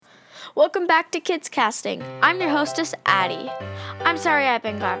Welcome back to Kids Casting. I'm your hostess, Addie. I'm sorry I've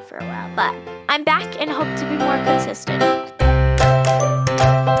been gone for a while, but I'm back and hope to be more consistent.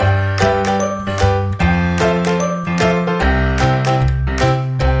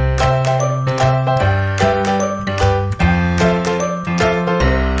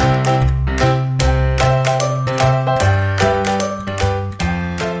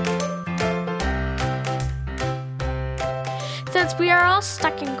 Since we are all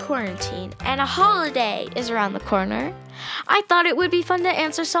stuck in quarantine and a holiday is around the corner, I thought it would be fun to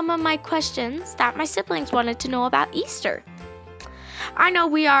answer some of my questions that my siblings wanted to know about Easter. I know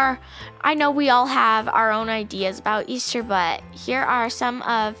we all have our own ideas about Easter, but here are some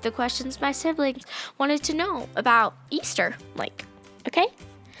of the questions my siblings wanted to know about Easter.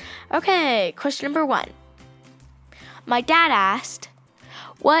 Okay, question number 1. My dad asked,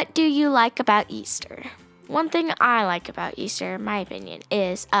 "What do you like about Easter?" One thing I like about Easter, in my opinion,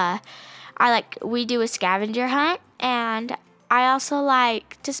 is we do a scavenger hunt, and I also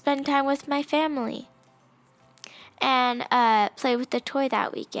like to spend time with my family and play with the toy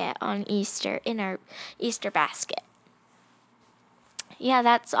that we get on Easter in our Easter basket. Yeah,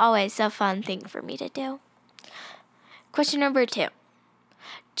 that's always a fun thing for me to do. Question number 2.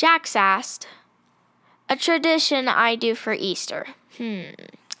 Jax asked, "A tradition I do for Easter."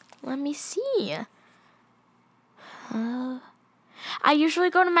 Let me see. I usually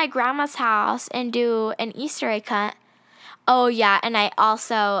go to my grandma's house and do an Easter egg hunt. Oh yeah, and I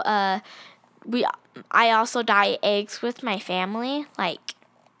also dye eggs with my family. I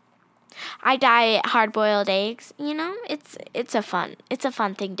dye hard-boiled eggs. You know, it's a fun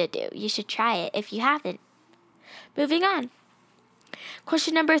thing to do. You should try it if you haven't. Moving on.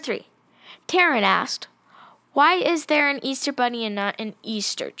 Question number 3. Taryn asked, "Why is there an Easter bunny and not an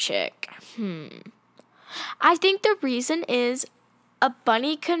Easter chick?" I think the reason is a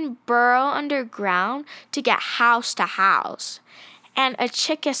bunny can burrow underground to get house to house, and a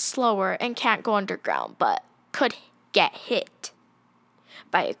chick is slower and can't go underground, but could get hit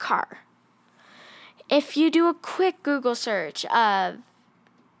by a car. If you do a quick Google search of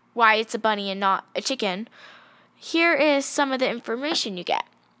why it's a bunny and not a chicken, here is some of the information you get.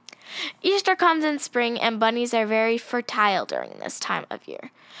 Easter comes in spring, and bunnies are very fertile during this time of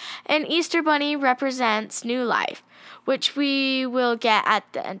year. An Easter bunny represents new life, which we will get at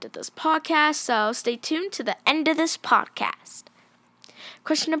the end of this podcast, so stay tuned to the end of this podcast.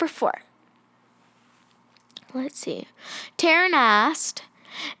 Question number 4. Let's see. Taryn asked,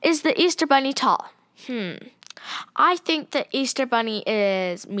 "Is the Easter bunny tall?" I think the Easter bunny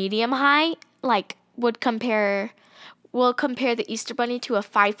is medium height, we'll compare the Easter bunny to a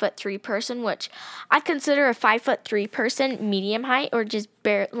 5'3" person, which I consider a 5'3" person medium height, or just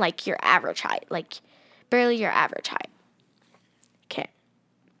your average height, barely your average height. Okay.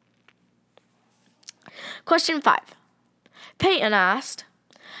 Question 5. Peyton asked,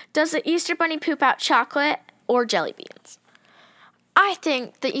 "Does the Easter bunny poop out chocolate or jelly beans?" I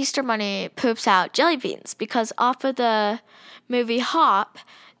think the Easter bunny poops out jelly beans because off of the movie Hop,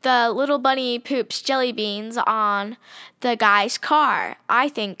 the little bunny poops jelly beans on the guy's car. I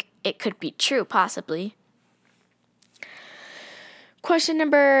think it could be true, possibly. Question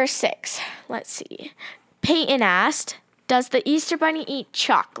number 6. Let's see. Peyton asked, "Does the Easter bunny eat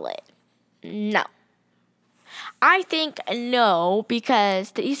chocolate?" No. I think no,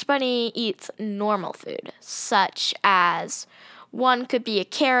 because the Easter bunny eats normal food, such as one could be a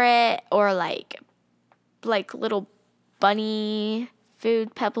carrot or little bunny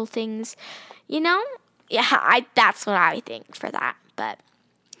food pebble things, Yeah, that's what I think for that. But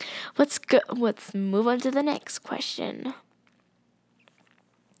let's move on to the next question.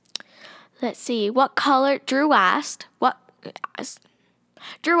 Let's see. Drew asked, "What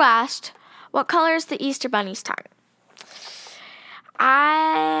color is the Easter bunny's tongue?"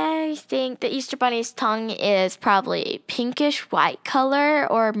 I think the Easter bunny's tongue is probably pinkish white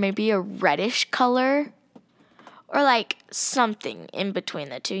color, or maybe a reddish color, or something in between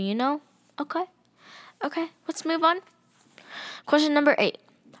the two, Okay, let's move on. Question number 8.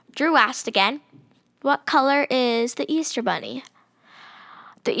 Drew asked again, "What color is the Easter bunny?"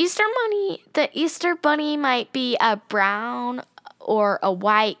 The Easter bunny might be a brown or a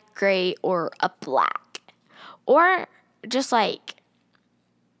white, gray, or a black. Or just a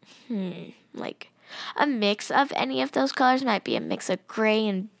mix of any of those colors. Might be a mix of gray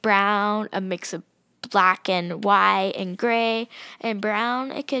and brown, a mix of black and white and gray and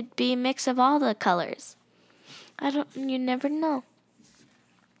brown. It could be a mix of all the colors. You never know.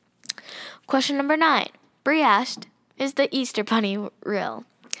 Question number 9. Bree asked, "Is the Easter bunny real?"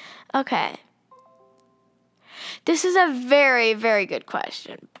 Okay. This is a very, very good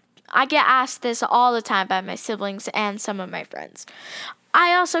question. I get asked this all the time by my siblings and some of my friends.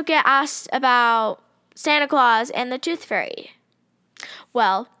 I also get asked about Santa Claus and the Tooth Fairy.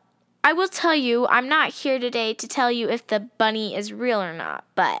 Well, I will tell you, I'm not here today to tell you if the bunny is real or not,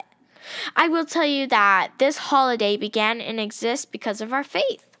 but I will tell you that this holiday began and exists because of our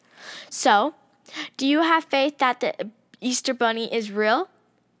faith. So, do you have faith that the Easter Bunny is real?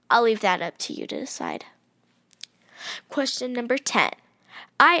 I'll leave that up to you to decide. Question number 10.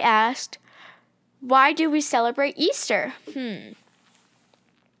 I asked, why do we celebrate Easter?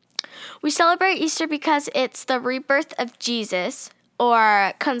 We celebrate Easter because it's the rebirth of Jesus,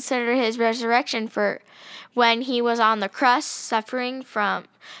 or consider his resurrection for when he was on the cross, suffering from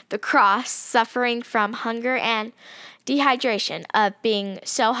hunger and dehydration of being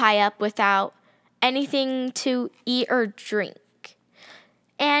so high up without anything to eat or drink.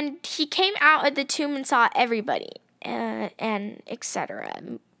 And he came out of the tomb and saw everybody, and etc.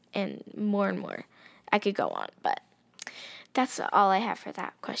 and more. I could go on, but that's all I have for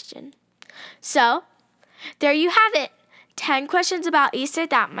that question. So, there you have it. 10 questions about Easter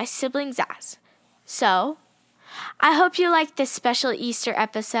that my siblings asked. So, I hope you liked this special Easter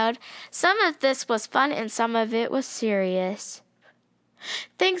episode. Some of this was fun and some of it was serious.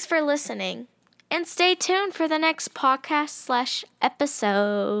 Thanks for listening. And stay tuned for the next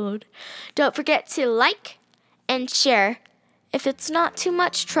podcast/episode. Don't forget to like and share. If it's not too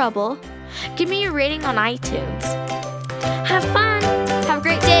much trouble, give me a rating on iTunes. Have fun. Have a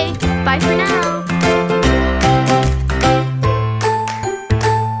great day. Bye for now.